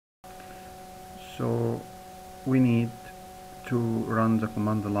So we need to run the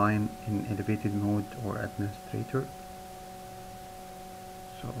command line in elevated mode or administrator.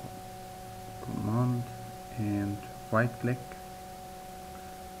 So command and right click,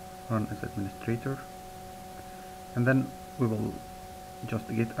 run as administrator, and then we will just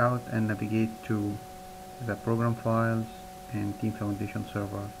get out and navigate to the program files and Team Foundation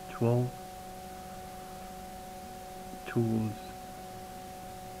Server 12, tools,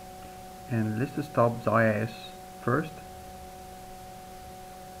 and let's stop the IIS first.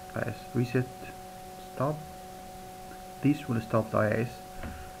 IIS reset, stop. This will stop the IIS.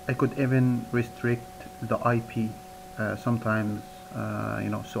 I could even restrict the IP sometimes,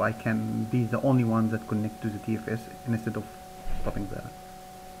 so I can be the only one that connect to the TFS instead of stopping that.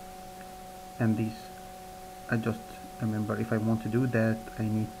 And these, I just remember, if I want to do that, I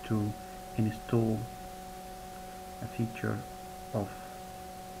need to install a feature of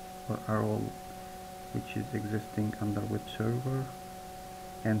a role which is existing under web server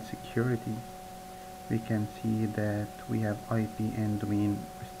and security. We can see that we have IP and domain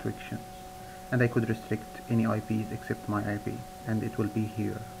restrictions, and I could restrict any IPs except my IP, and it will be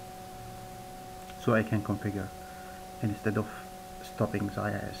here, so I can configure instead of stopping the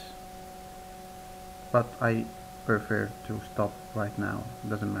IIS. But I prefer to stop right now,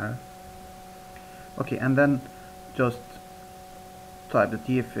 doesn't matter. Okay, and then just type the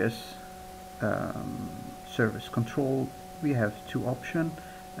TFS service control. We have two options,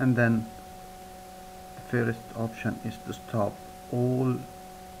 and then the first option is to stop all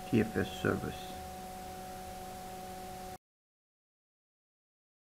TFS service